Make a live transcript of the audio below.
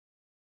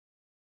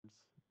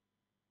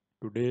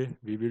Today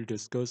we will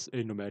discuss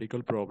a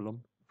numerical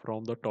problem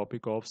from the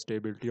topic of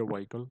stability of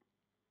vehicle.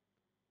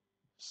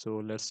 So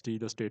let's see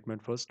the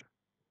statement first.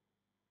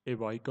 A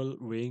vehicle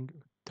weighing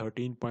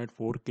 13.4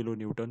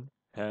 kilonewton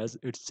has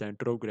its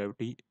center of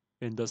gravity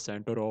in the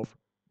center of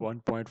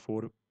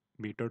 1.4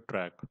 meter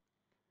track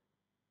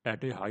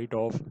at a height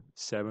of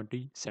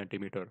 70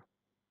 centimeter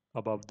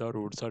above the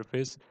road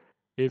surface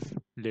if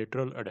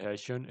lateral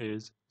adhesion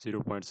is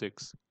zero point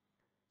 0.6.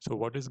 So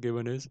what is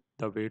given is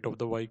the weight of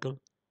the vehicle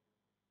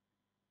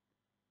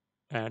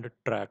and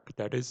track,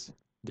 that is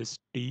this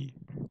T.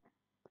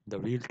 The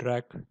wheel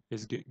track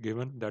is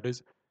given, that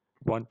is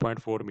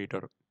 1.4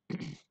 meter.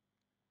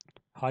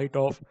 Height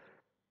of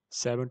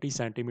 70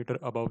 centimeter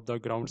above the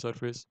ground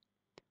surface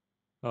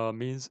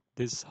means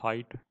this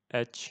height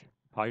h,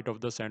 height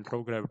of the center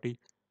of gravity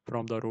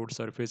from the road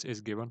surface,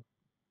 is given.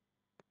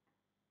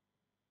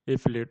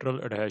 If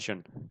lateral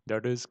adhesion,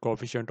 that is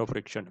coefficient of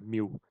friction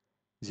mu,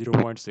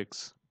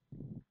 0.6.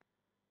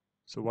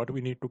 So what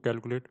we need to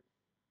calculate: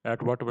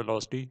 at what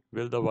velocity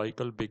will the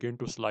vehicle begin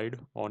to slide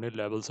on a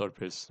level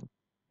surface?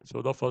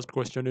 So the first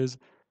question is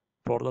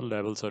for the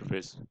level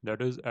surface,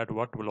 that is at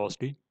what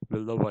velocity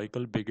will the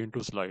vehicle begin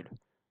to slide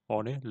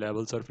on a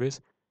level surface,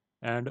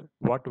 and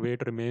what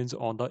weight remains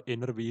on the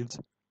inner wheels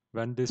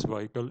when this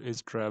vehicle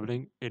is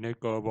traveling in a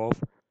curve of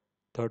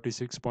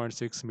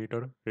 36.6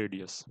 meter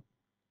radius.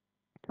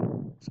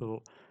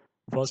 So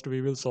first we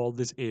will solve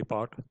this A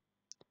part.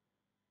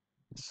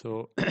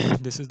 So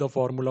this is the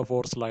formula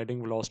for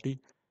sliding velocity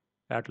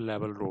at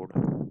level road.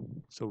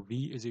 So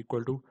V is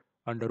equal to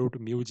under root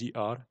mu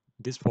gr.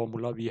 This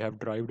formula we have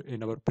derived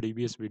in our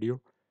previous video,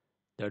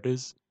 that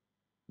is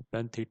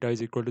when theta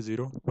is equal to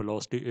 0,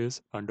 velocity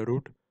is under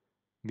root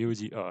mu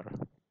gr.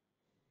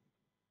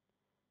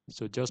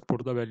 So just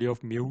put the value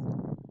of mu,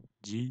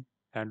 g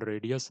and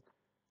radius,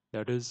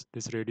 that is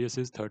this radius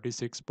is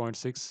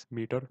 36.6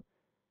 meter,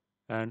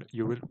 and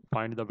you will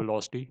find the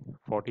velocity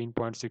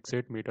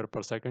 14.68 meter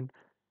per second,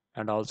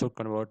 and also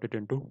convert it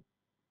into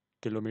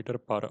kilometer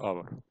per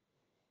hour.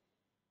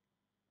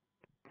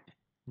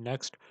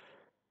 Next,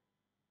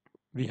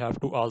 we have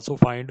to also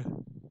find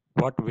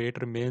what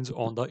weight remains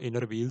on the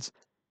inner wheels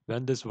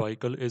when this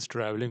vehicle is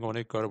traveling on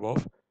a curve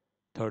of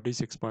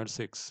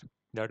 36.6.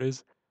 That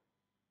is,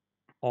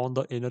 on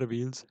the inner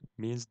wheels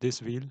means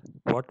this wheel,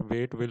 what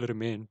weight will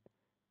remain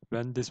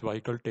when this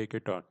vehicle take a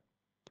turn.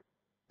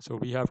 So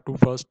we have to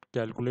first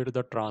calculate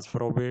the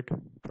transfer of weight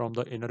from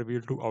the inner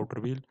wheel to outer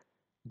wheel,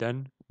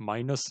 then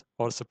minus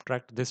or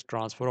subtract this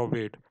transfer of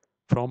weight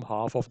from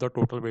half of the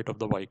total weight of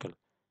the vehicle,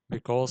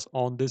 because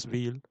on this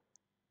wheel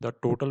the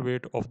total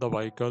weight of the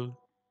vehicle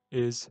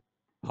is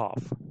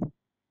half.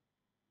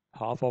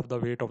 Half of the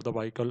weight of the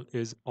vehicle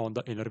is on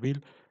the inner wheel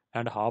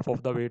and half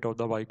of the weight of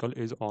the vehicle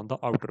is on the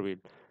outer wheel.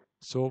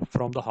 So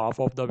from the half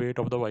of the weight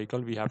of the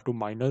vehicle we have to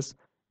minus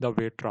the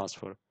weight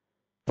transfer.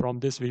 From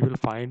this we will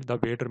find the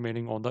weight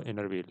remaining on the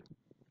inner wheel.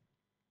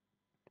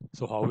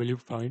 So how will you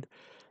find?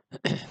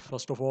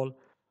 First of all,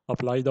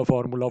 apply the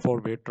formula for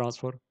weight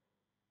transfer.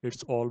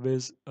 It's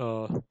always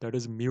that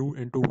is mu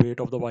into weight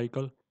of the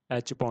vehicle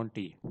h upon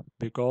t,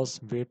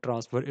 because weight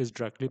transfer is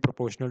directly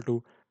proportional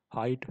to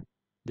height,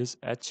 this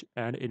h,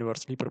 and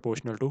inversely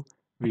proportional to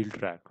wheel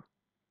track.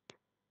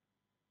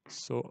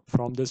 So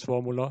from this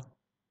formula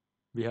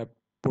we have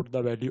put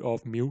the value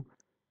of mu,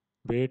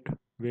 weight,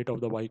 weight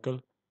of the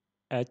vehicle,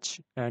 h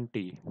and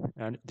t,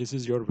 and this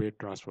is your weight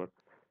transfer.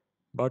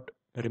 But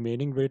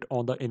remaining weight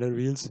on the inner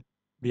wheels,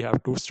 we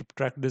have to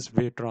subtract this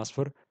weight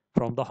transfer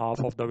from the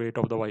half of the weight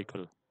of the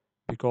vehicle,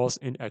 because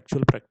in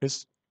actual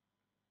practice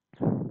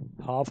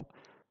half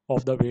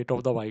of the weight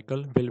of the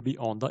vehicle will be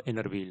on the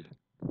inner wheel.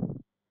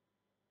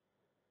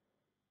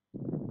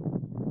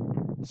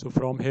 So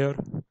from here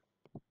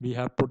we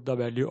have put the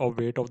value of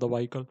weight of the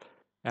vehicle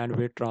and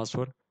weight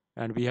transfer,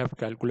 and we have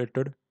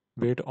calculated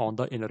weight on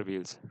the inner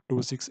wheels,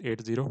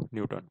 2680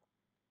 Newton.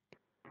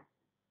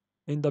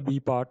 In the B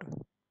part,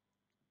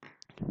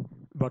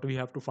 what we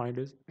have to find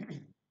is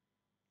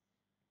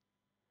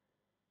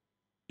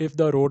if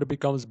the road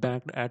becomes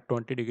banked at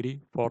 20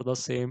 degree for the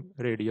same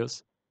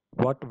radius,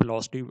 what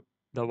velocity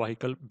the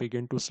vehicle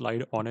begin to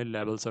slide on a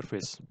level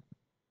surface.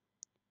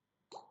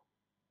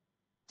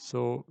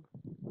 So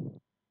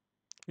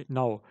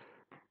now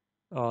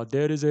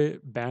there is a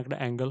banked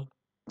angle,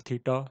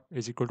 theta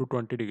is equal to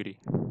 20 degree.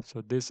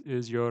 So this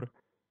is your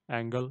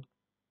angle.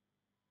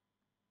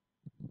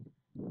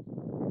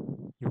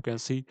 You can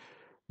see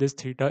this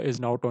theta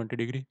is now 20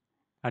 degree,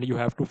 and you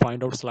have to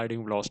find out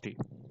sliding velocity.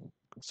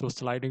 So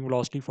sliding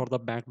velocity for the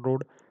banked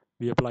road,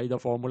 we apply the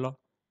formula.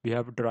 We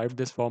have derived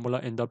this formula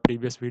in the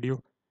previous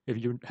video. If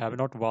you have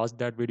not watched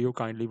that video,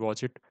 kindly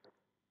watch it.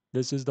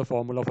 This is the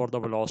formula for the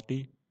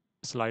velocity,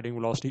 sliding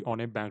velocity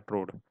on a banked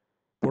road.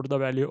 Put the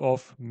value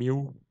of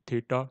mu,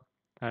 theta,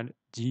 and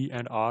g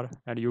and r,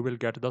 and you will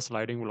get the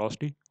sliding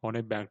velocity on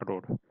a banked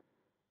road.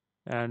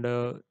 And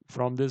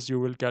from this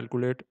you will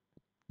calculate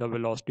the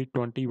velocity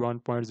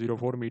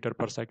 21.04 meter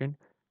per second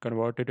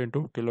converted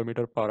into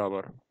kilometer per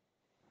hour.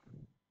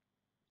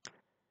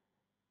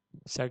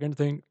 Second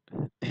thing,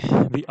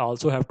 we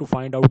also have to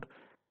find out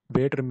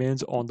weight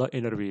remains on the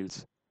inner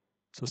wheels.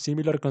 So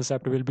similar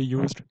concept will be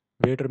used.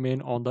 Weight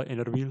remain on the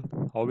inner wheel.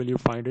 How will you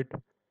find it?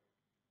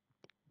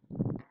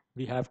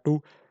 We have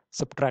to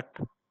subtract.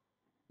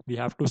 We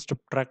have to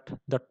subtract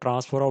the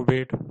transfer of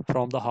weight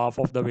from the half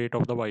of the weight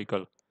of the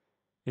vehicle.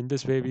 In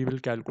this way, we will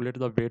calculate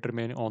the weight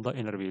remaining on the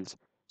inner wheels.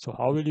 So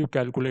how will you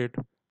calculate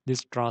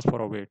this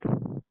transfer of weight?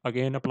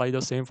 Again, apply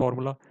the same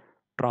formula.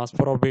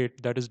 Transfer of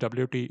weight, that is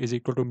WT, is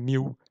equal to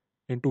mu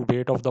into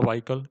weight of the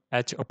vehicle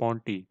H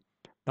upon T.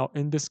 Now,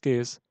 in this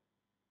case,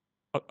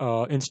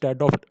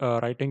 instead of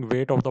writing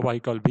weight of the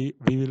vehicle, we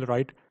will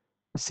write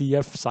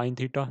CF sine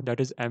theta, that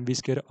is mv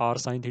square r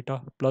sine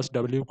theta plus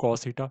W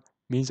cos theta,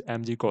 means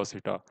mg cos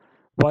theta.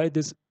 Why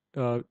this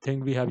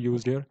thing we have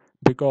used here?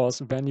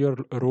 Because when your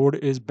road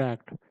is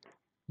backed,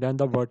 then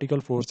the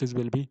vertical forces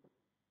will be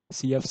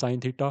CF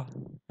sine theta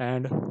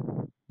and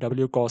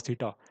W cos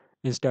theta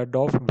instead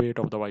of weight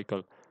of the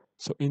vehicle.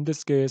 So in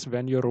this case,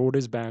 when your road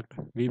is backed,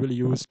 we will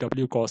use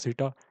W cos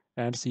theta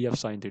and CF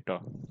sine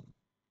theta.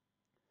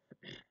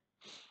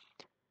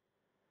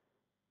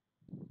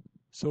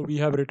 So we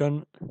have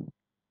written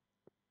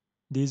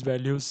these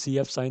values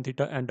CF sine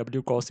theta and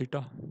W cos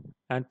theta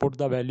and put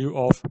the value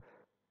of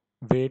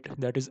weight,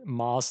 that is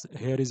mass.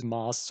 Here is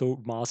mass, so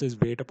mass is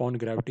weight upon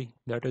gravity,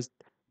 that is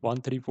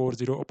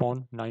 1340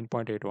 upon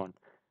 9.81.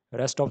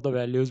 Rest of the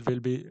values will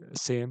be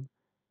same,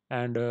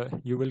 and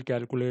you will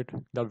calculate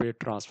the weight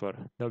transfer.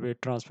 The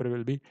weight transfer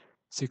will be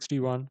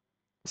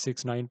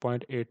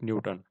 6169.8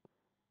 Newton,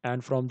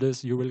 and from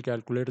this you will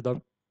calculate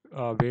the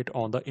weight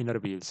on the inner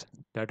wheels,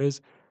 that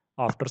is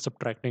after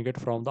subtracting it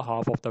from the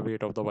half of the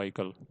weight of the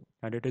vehicle,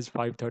 and it is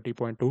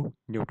 530.2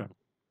 Newton.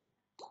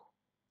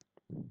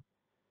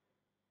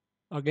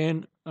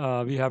 Again,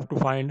 we have to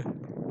find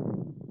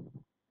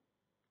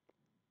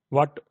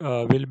what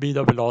will be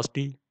the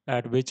velocity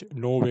at which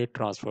no weight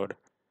transferred.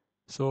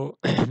 So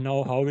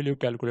now how will you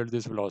calculate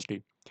this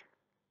velocity?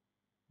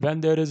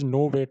 When there is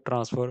no weight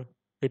transfer,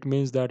 it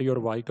means that your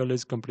vehicle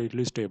is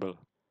completely stable.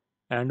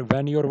 And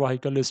when your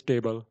vehicle is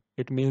stable,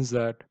 it means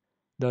that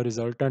the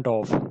resultant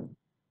of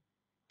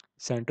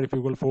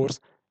centrifugal force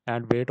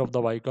and weight of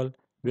the vehicle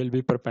will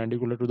be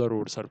perpendicular to the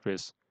road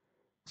surface.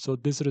 So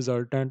this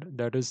resultant,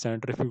 that is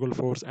centrifugal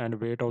force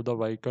and weight of the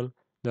vehicle,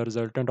 the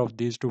resultant of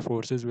these two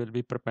forces will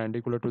be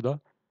perpendicular to the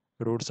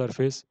road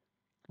surface.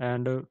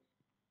 And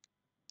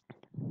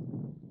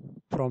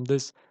from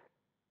this,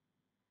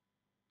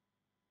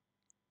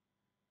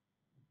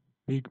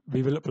 we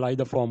will apply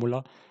the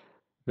formula.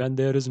 When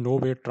there is no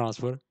weight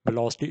transfer,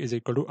 velocity is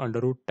equal to under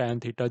root tan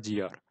theta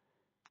gr.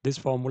 This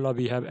formula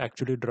we have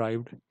actually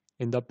derived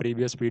in the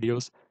previous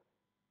videos.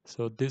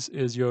 So this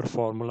is your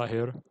formula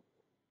here.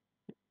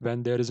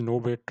 When there is no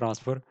weight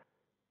transfer,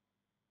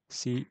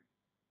 see,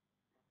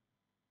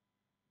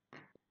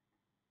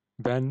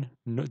 then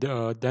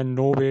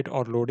no weight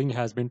or loading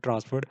has been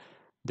transferred.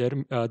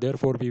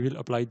 Therefore, we will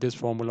apply this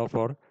formula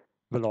for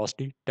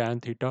velocity tan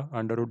theta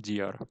under root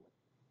gr.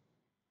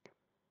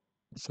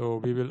 So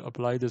we will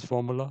apply this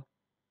formula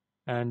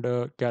and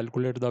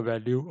calculate the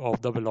value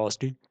of the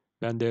velocity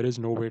when there is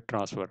no weight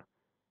transfer.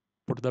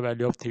 Put the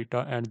value of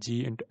theta and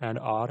g and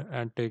r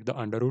and take the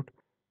under root,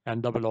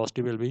 and the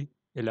velocity will be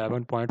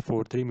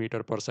 11.43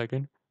 meter per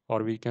second,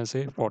 or we can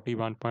say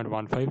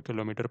 41.15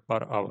 kilometer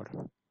per hour.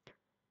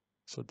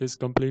 So this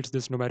completes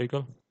this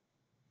numerical.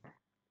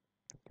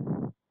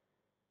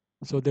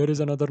 So there is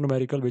another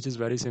numerical which is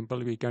very simple.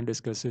 We can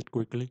discuss it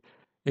quickly.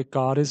 A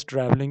car is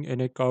traveling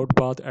in a curved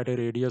path at a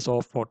radius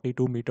of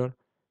 42 meter,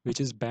 which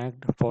is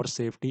banked for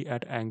safety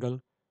at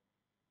angle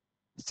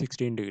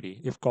 16 degree.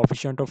 If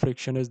coefficient of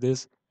friction is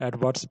this, at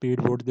what speed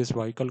would this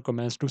vehicle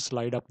commence to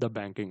slide up the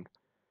banking?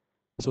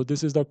 So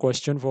this is the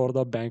question for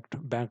the banked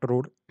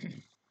road.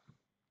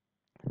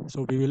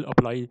 So we will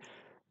apply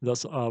the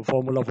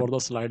formula for the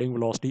sliding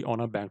velocity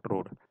on a banked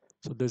road.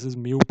 So this is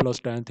mu plus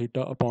tan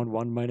theta upon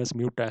 1 minus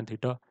mu tan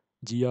theta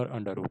gr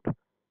under root.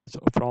 So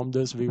from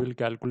this we will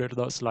calculate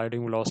the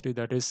sliding velocity,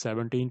 that is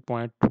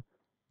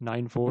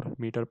 17.94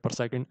 meter per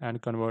second, and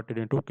convert it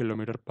into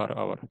kilometer per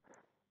hour.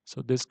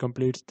 So this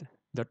completes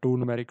the two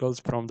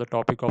numericals from the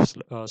topic of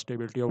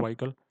stability of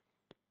vehicle.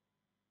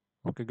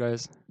 Okay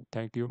guys,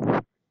 thank you.